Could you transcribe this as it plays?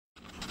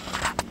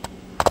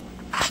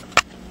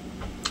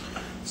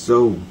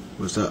So,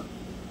 what's up?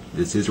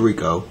 This is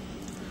Rico,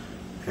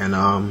 and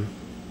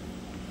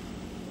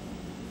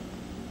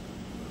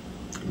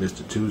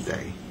Mr.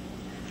 Tuesday.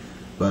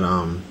 But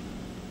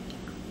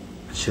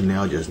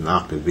Chanel just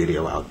knocked the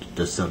video out,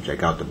 the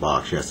subject out the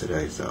box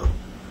yesterday, so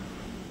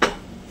I'm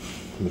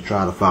gonna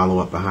try to follow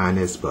up behind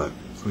this, but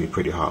it's gonna be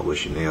pretty hard with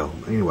Chanel.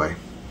 Anyway,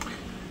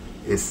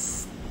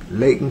 it's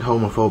latent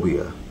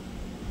homophobia,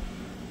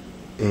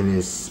 and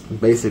it's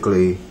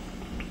basically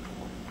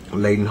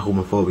latent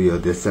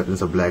homophobia, the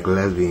acceptance of black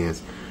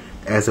lesbians,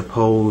 as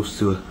opposed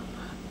to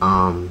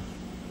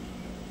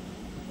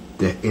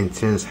the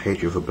intense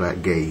hatred for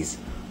black gays,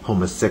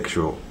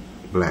 homosexual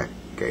black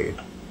gay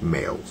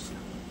males.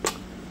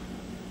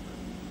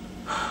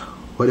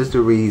 What is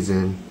the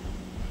reason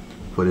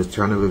for this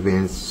turn of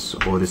events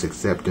or this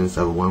acceptance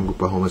of one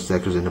group of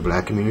homosexuals in the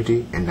black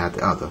community and not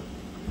the other?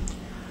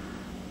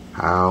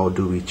 How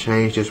do we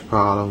change this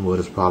problem? Will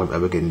this problem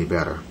ever get any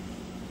better?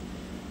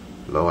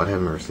 Lord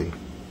have mercy.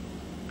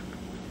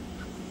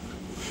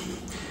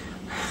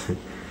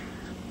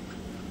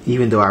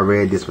 Even though I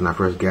read this when I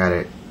first got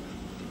it,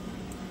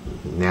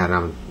 now that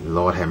I'm,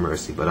 Lord have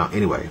mercy. But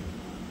anyway,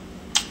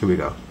 here we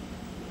go.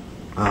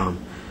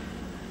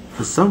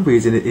 For some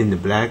reason in the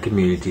black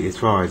community, as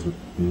far as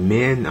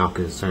men are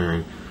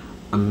concerned,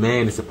 a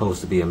man is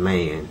supposed to be a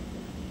man,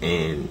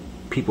 and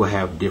people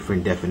have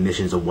different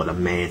definitions of what a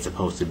man's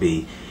supposed to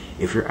be.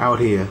 If you're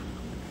out here,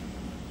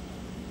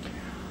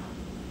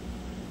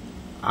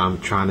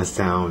 I'm trying to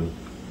sound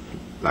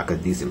like a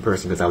decent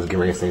person because I was getting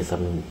ready to say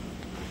something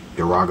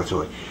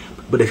derogatory.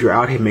 But if you're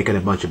out here making a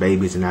bunch of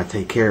babies and I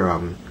take care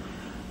of them,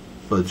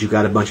 but you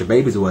got a bunch of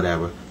babies or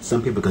whatever,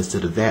 some people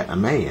consider that a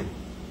man.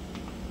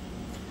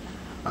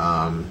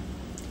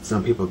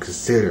 Some people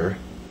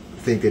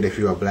think that if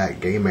you're a black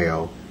gay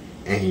male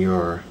and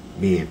you're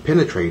being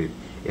penetrated,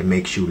 it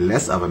makes you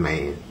less of a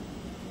man.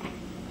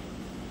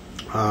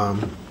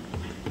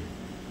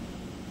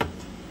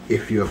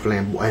 If you're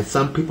flamboyant, and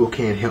some people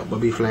can't help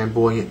but be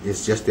flamboyant,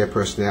 it's just their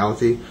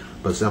personality,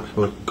 but some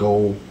people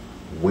go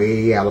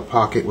way out of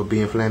pocket with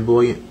being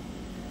flamboyant.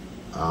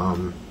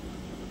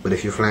 But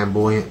if you're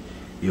flamboyant,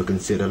 you're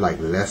considered like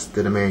less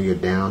than a man, you're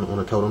down on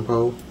a totem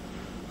pole.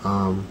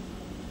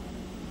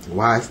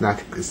 Why it's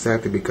not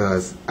accepted?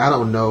 Because I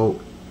don't know,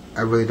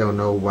 I really don't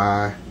know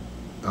why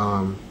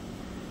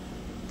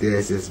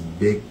there's this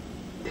big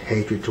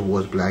hatred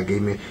towards black gay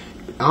men.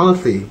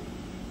 Honestly,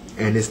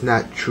 and it's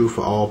not true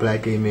for all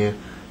black gay men,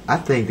 I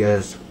think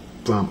there's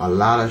from a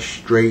lot of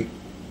straight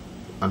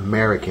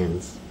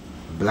Americans,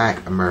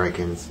 black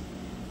Americans,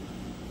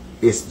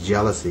 it's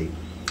jealousy.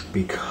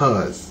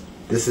 Because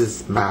this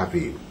is my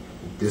view,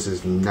 this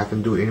is nothing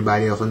to do with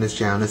anybody else on this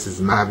channel, this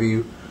is my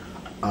view.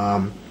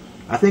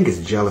 I think it's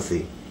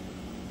jealousy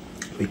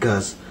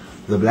because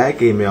the black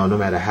gay male, no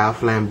matter how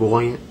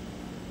flamboyant,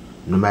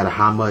 no matter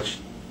how much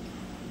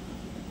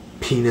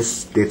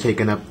penis they're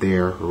taking up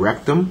their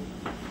rectum,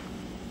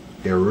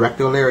 their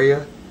rectal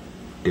area,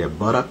 their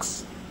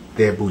buttocks,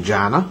 their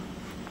vagina,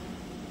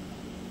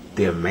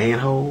 their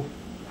manhole,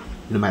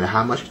 no matter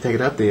how much you take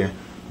it up there,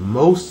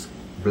 most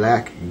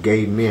black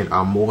gay men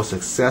are more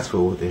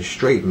successful than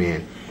straight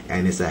men.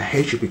 And it's a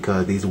hatred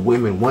because these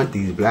women want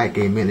these black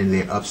gay men, and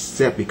they're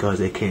upset because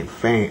they can't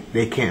find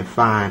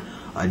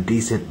a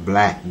decent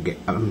black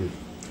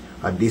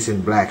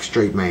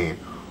straight man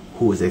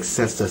who is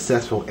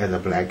successful as a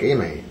black gay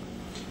man.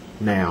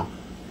 Now,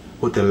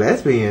 with the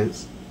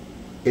lesbians,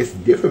 it's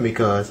different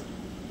because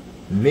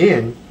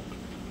men,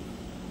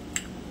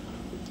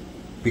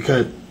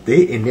 because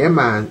they in their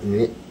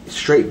mind,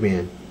 straight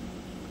men,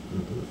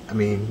 I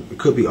mean, it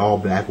could be all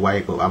black,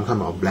 white, but I'm talking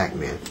about black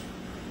men.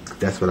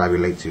 That's what I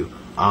relate to.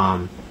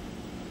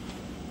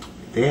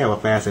 They have a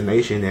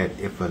fascination that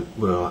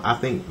well, I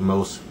think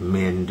most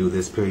men do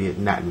this, period.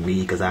 Not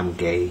me, because I'm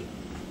gay,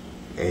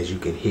 as you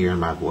can hear in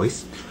my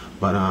voice.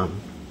 But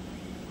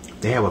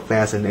they have a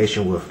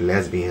fascination with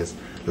lesbians.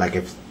 Like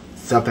if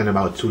something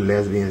about two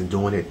lesbians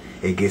doing it,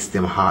 it gets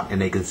them hot, and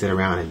they can sit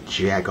around and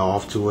jack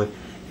off to it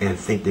and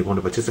think they're going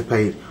to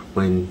participate.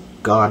 When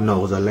God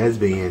knows a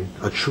lesbian,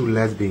 a true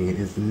lesbian,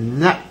 is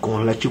not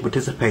going to let you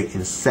participate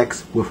in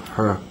sex with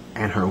her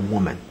and her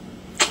woman.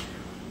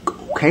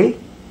 Okay?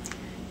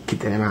 Keep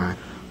that in mind.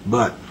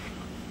 But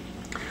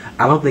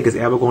I don't think it's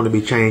ever going to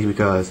be changed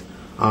because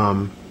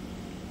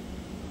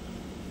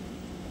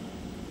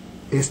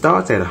it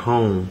starts at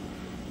home.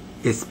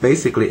 It's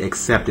basically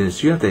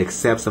acceptance. You have to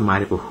accept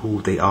somebody for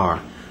who they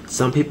are.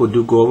 Some people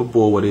do go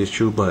overboard, what is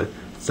true, but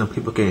some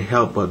people can't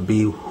help but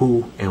be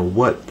who and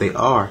what they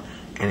are.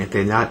 And if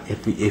they're not,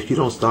 if you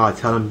don't start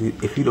telling,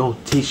 if you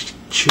don't teach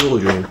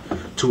children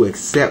to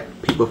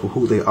accept people for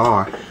who they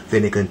are,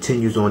 then it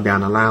continues on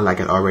down the line like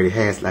it already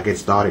has, like it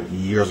started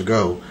years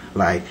ago.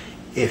 Like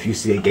if you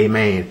see a gay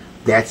man,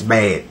 that's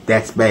bad,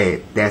 that's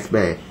bad, that's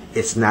bad.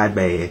 It's not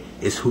bad.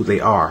 It's who they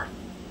are.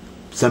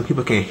 Some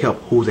people can't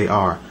help who they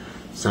are.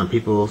 Some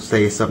people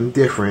say something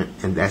different,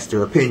 and that's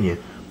their opinion.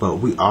 But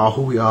we are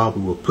who we are.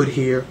 We were put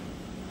here.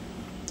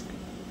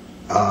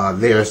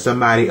 There's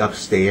somebody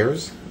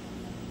upstairs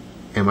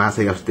And when I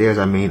say upstairs,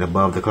 I mean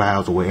above the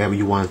clouds or wherever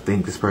you want to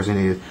think this person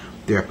is.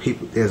 There are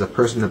people. There's a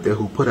person up there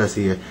who put us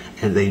here,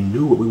 and they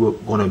knew what we were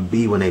going to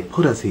be when they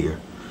put us here.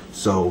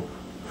 So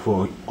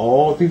for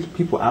all these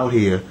people out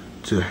here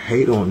to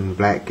hate on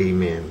black gay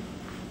men,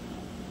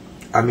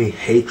 I mean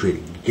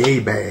hatred, gay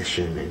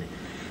bashing, and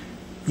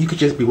you could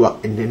just be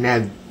walking. And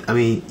that, I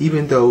mean,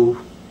 even though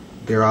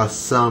there are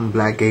some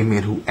black gay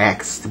men who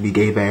acts to be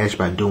gay bashed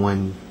by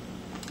doing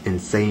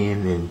and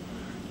saying and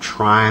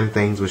trying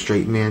things with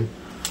straight men,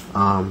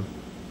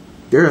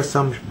 there are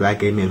some black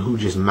gay men who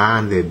just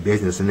mind their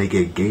business and they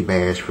get gay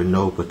bashed for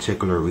no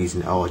particular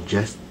reason or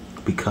just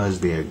because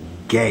they're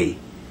gay,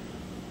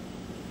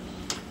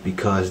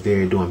 because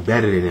they're doing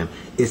better than them.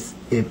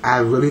 I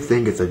really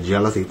think it's a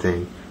jealousy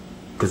thing,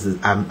 because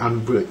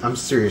I'm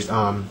serious.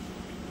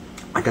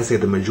 Like I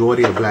said, the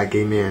majority of black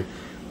gay men,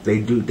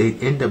 they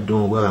end up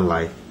doing well in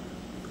life.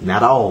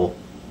 Not all,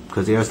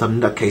 because there are some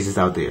nutcases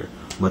out there,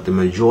 but the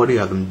majority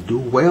of them do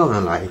well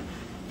in life.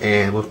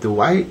 And with the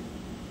white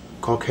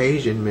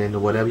Caucasian men, or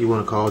whatever you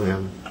want to call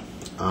them,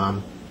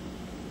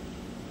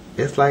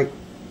 it's like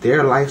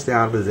their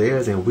lifestyle is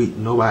theirs, and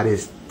nobody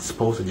is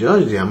supposed to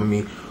judge them. I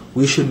mean,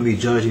 we shouldn't be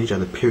judging each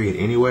other, period,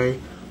 anyway.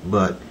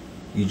 But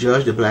you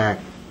judge the black,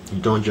 you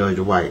don't judge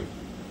the white.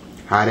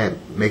 How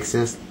that makes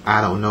sense,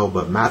 I don't know.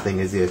 But my thing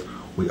is this: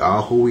 we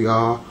are who we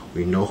are.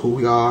 We know who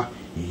we are.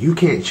 You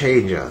can't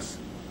change us.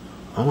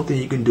 Only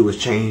thing you can do is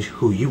change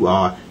who you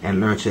are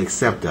and learn to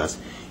accept us.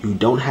 You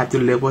don't have to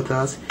live with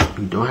us.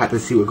 You don't have to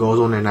see what goes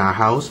on in our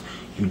house.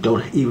 You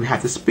don't even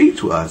have to speak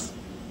to us.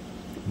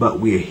 But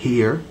we're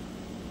here.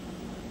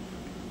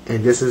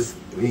 And this is,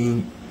 I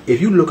mean,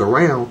 if you look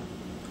around,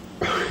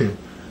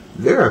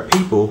 there are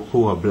people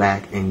who are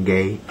black and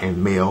gay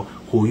and male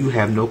who you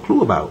have no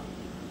clue about.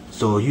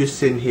 So you're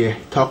sitting here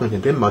talking to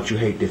them about you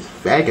hate this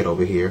faggot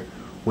over here,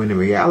 when in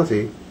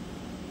reality,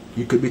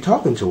 you could be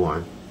talking to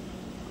one.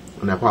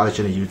 And I probably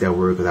shouldn't use that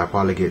word because I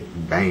probably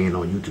get banned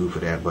on YouTube for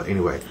that. But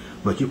anyway,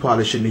 but you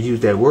probably shouldn't have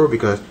used that word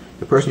because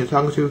the person you're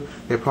talking to,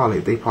 they probably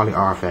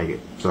are a faggot.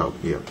 So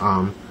yeah.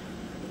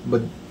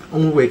 But the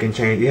only way it can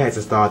change, it has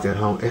to start at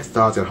home. It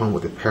starts at home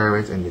with the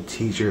parents and the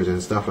teachers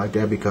and stuff like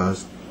that,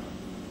 because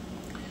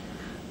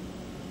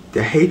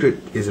the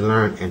hatred is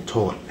learned and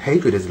taught.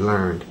 Hatred is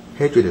learned.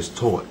 Hatred is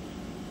taught,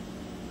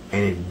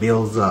 and it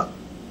builds up.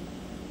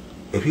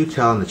 If you're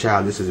telling the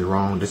child this is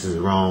wrong,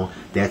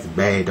 that's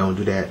bad, don't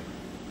do that,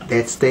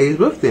 that stays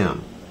with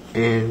them,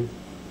 and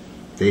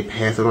they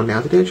pass it on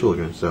down to their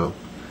children. So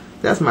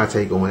that's my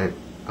take on it.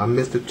 I'm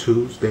Mr.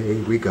 Tuesday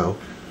Rico,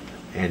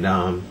 and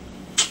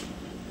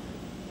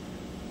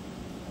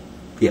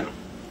yeah,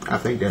 I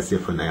think that's it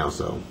for now.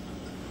 So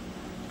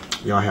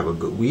y'all have a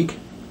good week,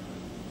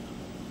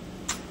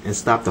 and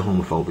stop the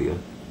homophobia.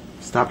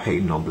 Stop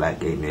hating on black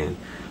gay men,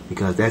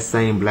 because that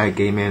same black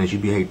gay man that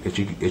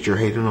you're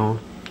hating on,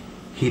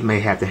 he may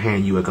have to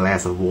hand you a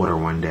glass of water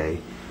one day.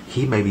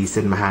 He may be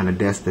sitting behind the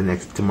desk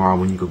tomorrow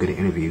when you go get an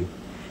interview.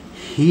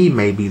 He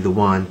may be the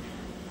one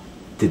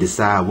to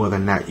decide whether or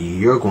not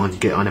you're going to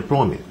get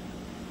unemployment.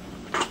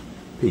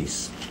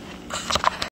 Peace.